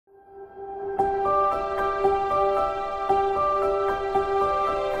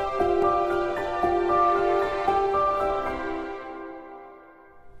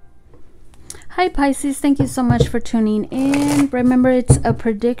Hi Pisces, thank you so much for tuning in. Remember, it's a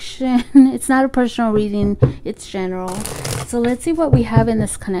prediction. It's not a personal reading, it's general. So let's see what we have in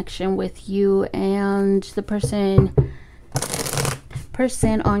this connection with you and the person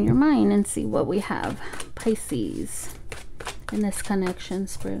on your mind, and see what we have, Pisces, in this connection,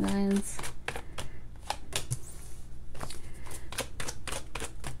 spirit guides.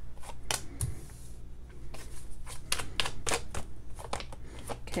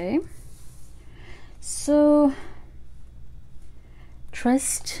 Okay. So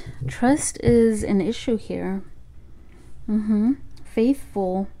trust is an issue here.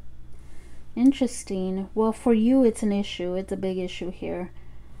 Faithful. Interesting. Well, for you it's an issue. It's a big issue here.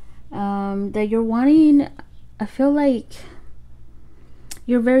 That you're wanting, I feel like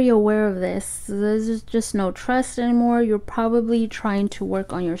you're very aware of this. There's just no trust anymore. You're probably trying to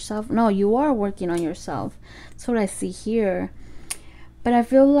work on yourself. No, you are working on yourself. That's what I see here. But I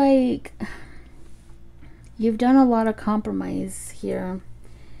feel like you've done a lot of compromise here.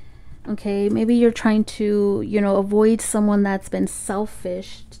 Okay, maybe you're trying to, you know, avoid someone that's been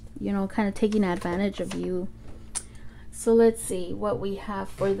selfish, you know, kind of taking advantage of you. So let's see what we have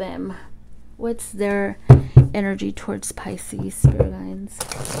for them. What's their energy towards Pisces, spirit guides?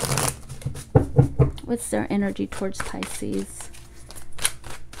 What's their energy towards Pisces?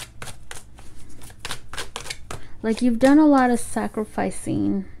 Like, you've done a lot of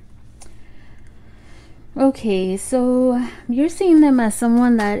sacrificing. Okay, so you're seeing them as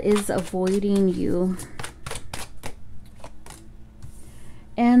someone that is avoiding you.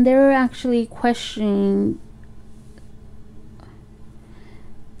 And they're actually questioning.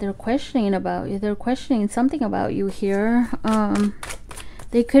 They're questioning about you. They're questioning something about you here.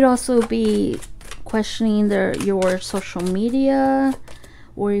 They could also be questioning your social media,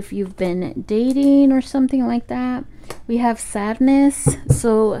 or if you've been dating or something like that. We have sadness.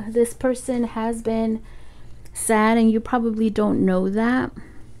 So this person has been sad and you probably don't know that.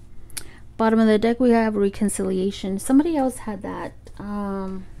 Bottom of the deck, we have reconciliation. Somebody else had that.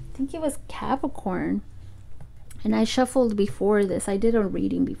 I think it was Capricorn. And I shuffled before this. I did a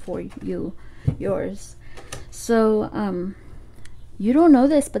reading before yours. So you don't know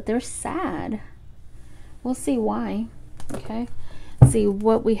this, but they're sad. We'll see why. Okay. See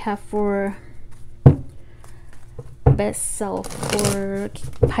what we have for best self for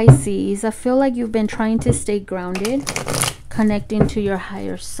Pisces. I feel like you've been trying to stay grounded, connecting to your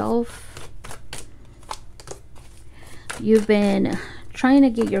higher self. You've been trying to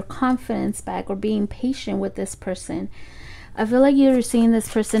get your confidence back, or being patient with this person. I feel like you're seeing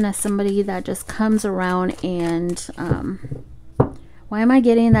this person as somebody that just comes around and why am I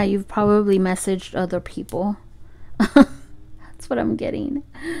getting that you've probably messaged other people? That's what I'm getting.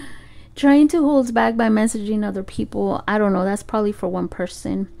 Trying to hold back by messaging other people. I don't know. That's probably for one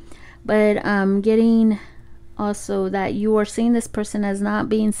person. But getting also that you are seeing this person as not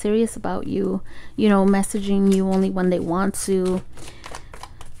being serious about you. You know, messaging you only when they want to.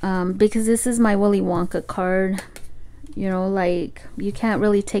 Because this is my Willy Wonka card. You know, like, you can't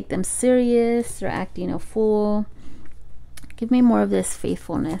really take them serious. They're acting a fool. Give me more of this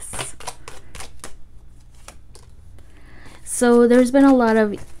faithfulness. So there's been a lot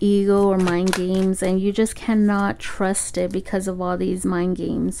of ego or mind games, and you just cannot trust it because of all these mind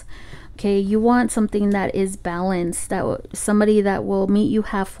games. Okay, you want something that is balanced, that somebody that will meet you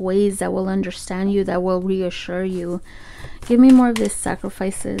halfway, that will understand you, that will reassure you. Give me more of this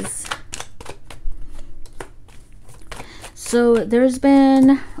sacrifices. So there's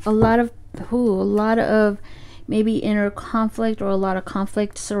been a lot of maybe inner conflict, or a lot of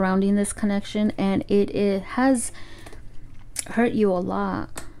conflict surrounding this connection, and it has hurt you a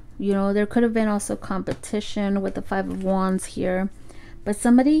lot. You know, there could have been also competition with the Five of Wands here, but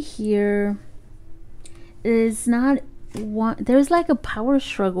somebody here is not there's like a power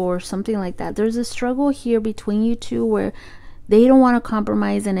struggle or something like that. There's a struggle here between you two where they don't want to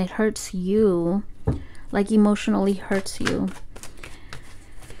compromise, and it hurts you, like emotionally hurts you.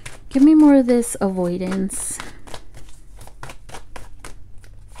 Give me more of this avoidance.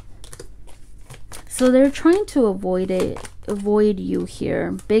 So they're trying to avoid you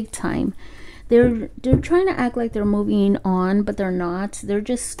here big time. They're trying to act like they're moving on, but they're not. They're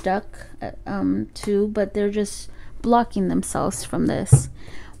just stuck too, but they're just blocking themselves from this.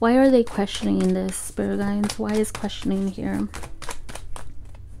 Why are they questioning this, spirit guides? Why is questioning here?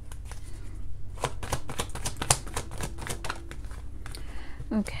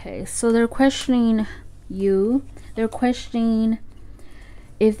 Okay, so they're questioning you. They're questioning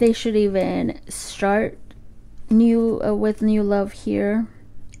if they should even start with new love here.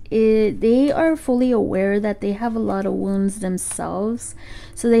 they are fully aware that they have a lot of wounds themselves.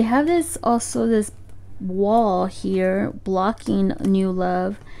 So they have this wall here blocking new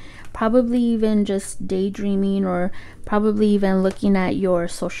love, probably even just daydreaming, or probably even looking at your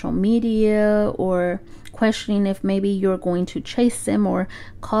social media, or questioning if maybe you're going to chase them or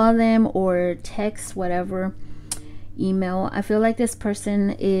call them or text, whatever, email. I feel like this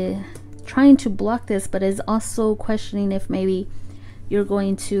person is trying to block this, but is also questioning if maybe you're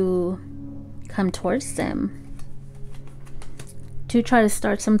going to come towards them to try to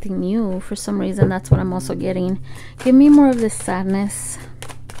start something new. For some reason, that's what I'm also getting. Give me more of this sadness.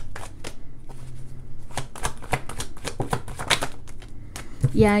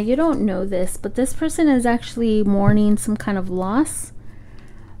 Yeah, you don't know this, but this person is actually mourning some kind of loss.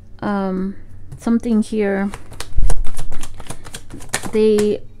 Something here.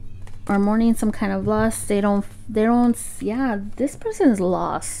 They are mourning some kind of loss. They don't, yeah, this person is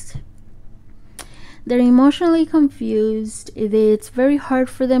lost. They're emotionally confused. It's very hard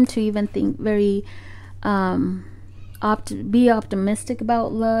for them to even think very, be optimistic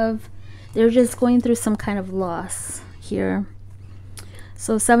about love. They're just going through some kind of loss here.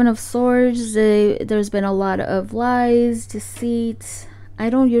 So 7 of Swords, there's been a lot of lies, deceit.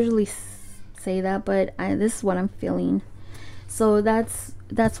 I don't usually say that, but this is what I'm feeling. So that's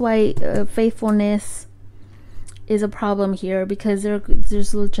why faithfulness is a problem here, because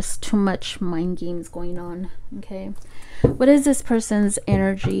there's just too much mind games going on. Okay, what is this person's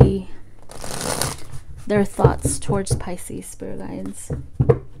energy, their thoughts towards Pisces, spirit guides?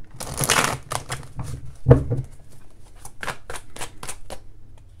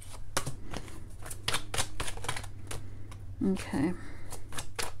 Okay.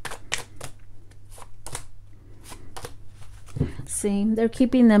 See, they're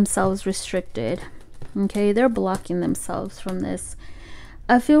keeping themselves restricted. Okay, they're blocking themselves from this.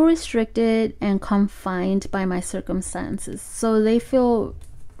 I feel restricted and confined by my circumstances. So they feel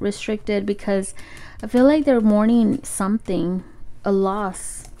restricted because I feel like they're mourning something, a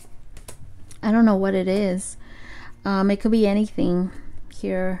loss. I don't know what it is. It could be anything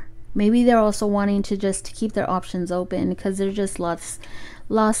here. Maybe they're also wanting to just keep their options open because they're just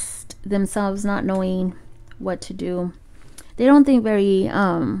lost themselves, not knowing what to do. They don't think very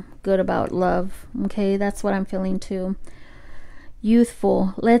good about love. Okay, that's what I'm feeling too.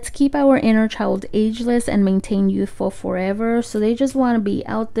 Youthful. Let's keep our inner child ageless and maintain youthful forever. So they just want to be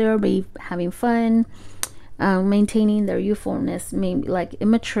out there, be having fun, maintaining their youthfulness, maybe like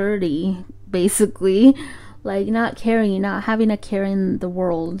immaturity, basically, like not caring, not having a care in the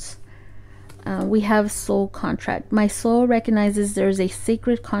world. We have soul contract. My soul recognizes there's a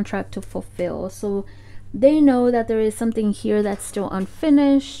sacred contract to fulfill. So they know that there is something here that's still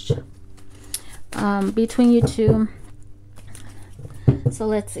unfinished between you two. So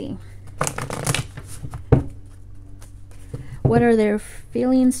let's see. What are their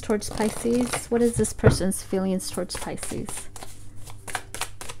feelings towards Pisces? What is this person's feelings towards Pisces?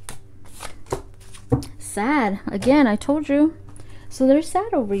 Sad. Again, I told you. So they're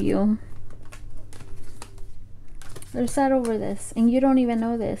sad over you. They're sad over this, and you don't even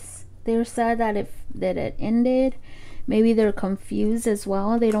know this. They're sad that it ended. Maybe they're confused as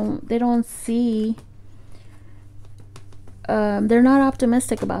well. They don't see. They're not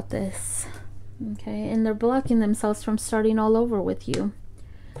optimistic about this. Okay, and they're blocking themselves from starting all over with you.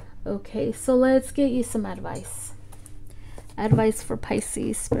 Okay, so let's get you some advice. Advice for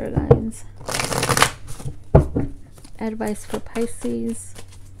Pisces, spirit guides. Advice for Pisces.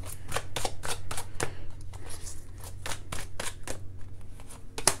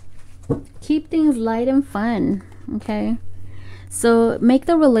 Keep things light and fun. Okay, so make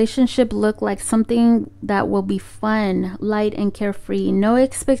the relationship look like something that will be fun, light, and carefree. No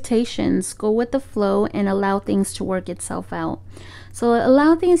expectations. Go with the flow and allow things to work itself out. So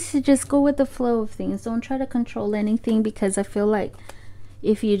allow things to just go with the flow of things. Don't try to control anything, because I feel like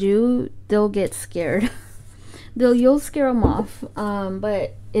if you do, they'll get scared. You'll scare them off.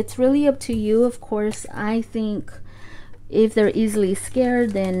 But it's really up to you, of course. I think if they're easily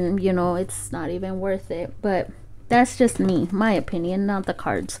scared, then, you know, it's not even worth it. But that's just me, my opinion, not the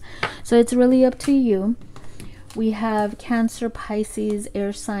cards. So it's really up to you. We have Cancer, Pisces,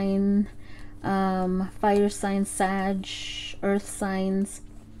 air sign, fire sign, Sag, earth signs,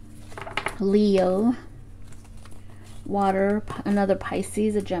 Leo, water, another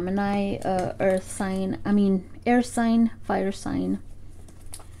Pisces, a Gemini, earth sign, air sign, fire sign.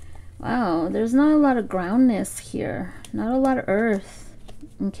 Wow, there's not a lot of groundness here. Not a lot of earth.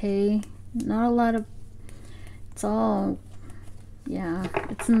 Okay, not a lot of, it's all, yeah,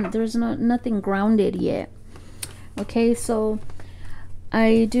 there's nothing grounded yet. Okay, so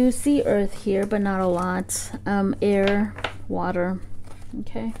I do see earth here, but not a lot. Air, water.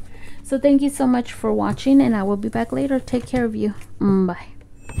 Okay. So thank you so much for watching, and I will be back later. Take care of you. Bye.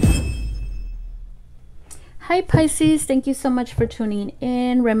 Hi Pisces, thank you so much for tuning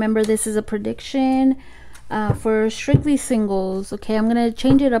in. Remember, this is a prediction for strictly singles. Okay, I'm gonna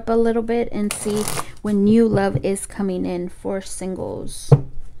change it up a little bit and see when new love is coming in for singles.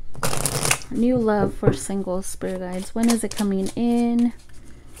 New love for singles, spirit guides. When is it coming in?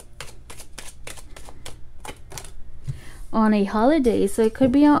 On a holiday, so it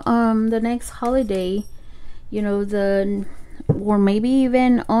could be the next holiday, you know, or maybe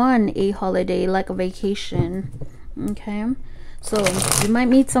even on a holiday, like a vacation. Okay, so you might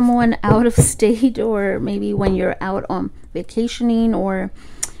meet someone out of state, or maybe when you're out on vacationing, or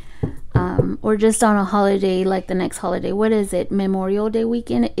just on a holiday, like the next holiday. What is it? Memorial Day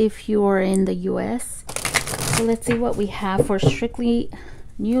weekend if you're in the US. So let's see what we have for strictly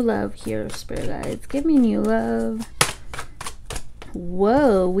new love here, spirit guides. Give me new love.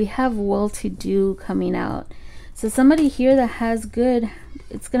 Whoa, we have well-to-do coming out. So somebody here that has good,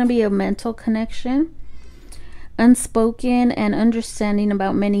 it's going to be a mental connection, unspoken and understanding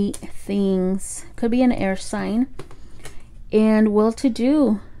about many things. Could be an air sign. And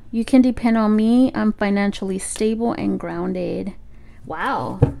well-to-do. You can depend on me. I'm financially stable and grounded.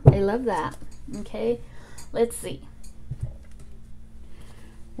 Wow, I love that. Okay, let's see.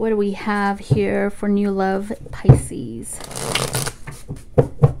 What do we have here for new love, Pisces?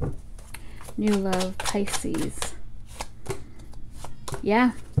 New love, Pisces.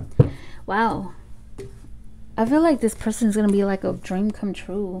 Yeah. Wow. I feel like this person is going to be like a dream come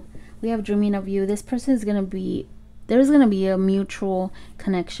true. We have dreaming of you. This person is going to be, there's going to be a mutual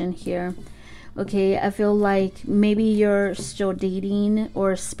connection here. Okay, I feel like maybe you're still dating,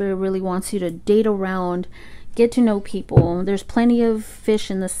 or spirit really wants you to date around, get to know people. There's plenty of fish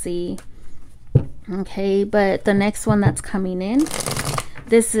in the sea. Okay, but the next one that's coming in,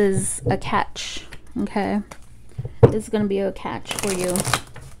 this is a catch. Okay, this is going to be a catch for you.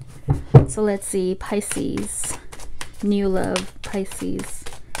 So let's see, Pisces, new love, Pisces.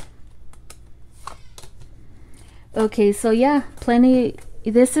 Okay, so yeah, plenty.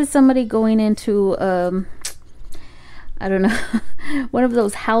 This is somebody going into I don't know, one of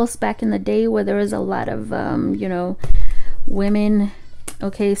those houses back in the day where there was a lot of you know, women.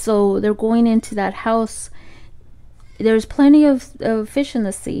 Okay, so they're going into that house. There's plenty of fish in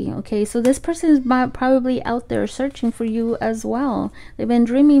the sea. Okay, so this person is probably out there searching for you as well. They've been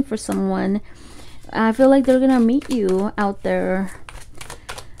dreaming for someone. I feel like they're gonna meet you out there.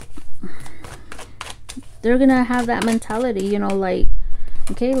 They're gonna have that mentality, you know, like,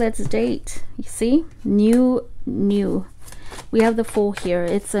 okay, let's date. You see, new. We have the Fool here.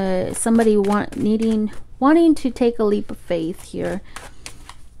 It's somebody wanting to take a leap of faith here.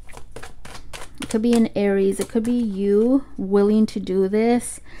 It could be an Aries. It could be you willing to do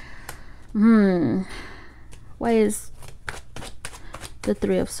this. Why is the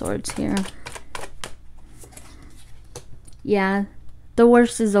Three of Swords here? Yeah, the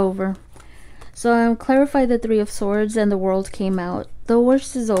worst is over. So clarify the Three of Swords and the World came out. The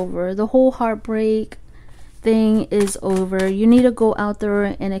worst is over. The whole heartbreak thing is over. You need to go out there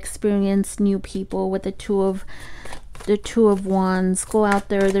and experience new people with the Two of Wands. Go out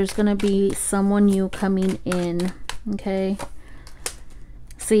there. There's gonna be someone new coming in. Okay,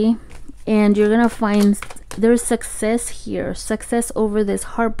 see, and you're gonna find there's success here, success over this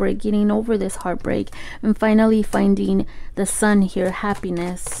heartbreak, getting over this heartbreak, and finally finding the sun here,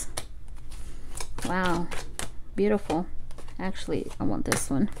 happiness. Wow, beautiful. Actually, I want this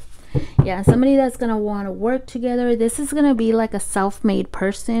one. Yeah, somebody that's gonna want to work together. This is gonna be like a self-made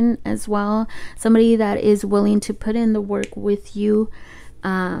person as well, somebody that is willing to put in the work with you.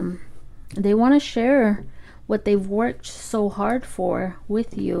 They want to share what they've worked so hard for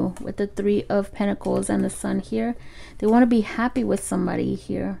with you, with the Three of Pentacles and the Sun here. They want to be happy with somebody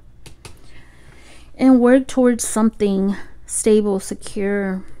here and work towards something stable,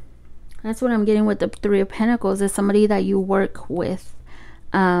 secure. That's what I'm getting with the Three of Pentacles, is somebody that you work with.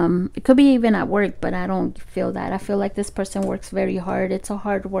 It could be even at work, but I don't feel that. I feel like this person works very hard. It's a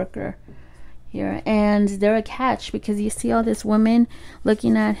hard worker here, and they're a catch because you see all this women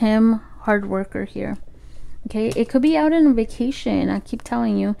looking at him, hard worker here. Okay, it could be out on a vacation. I keep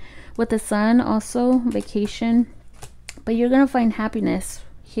telling you, with the Sun also vacation, but you're gonna find happiness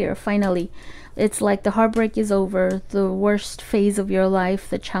here finally. It's like the heartbreak is over, the worst phase of your life,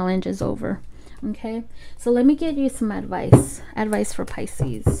 the challenge is over. Okay, so let me get you some advice for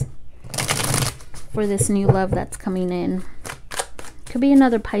Pisces for this new love that's coming in. Could be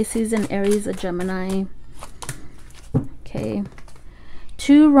another Pisces, an Aries, a Gemini. Okay,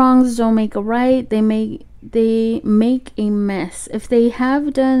 2 wrongs don't make a right. They make a mess. If they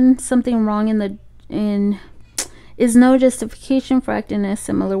have done something wrong is no justification for acting in a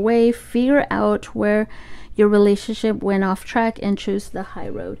similar way. Figure out where your relationship went off track and choose the high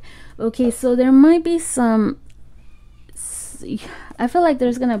road. Okay, so there might be some, I feel like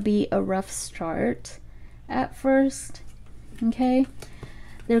there's gonna be a rough start at first. Okay,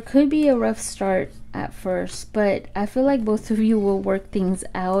 there could be a rough start at first, but I feel like both of you will work things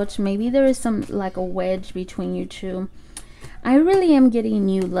out. Maybe there is some like a wedge between you two. I really am getting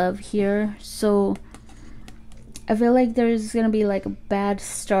new love here, so I feel like there's gonna be like a bad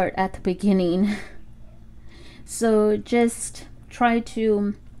start at the beginning. So just try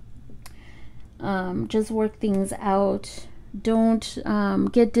to just work things out. Don't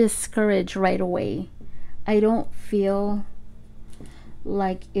get discouraged right away. I don't feel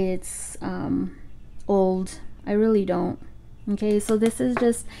like it's old. I really don't. Okay, so this is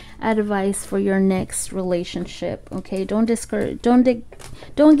just advice for your next relationship. Okay, don't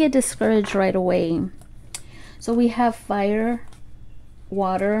get discouraged right away. So we have fire,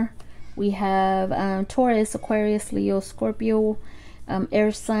 water, we have Taurus, Aquarius, Leo, Scorpio,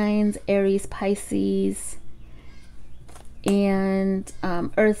 air signs, Aries, Pisces, and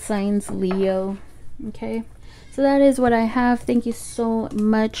earth signs, Leo. Okay, so that is what I have. Thank you so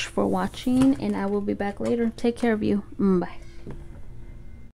much for watching, and I will be back later. Take care of you. Bye.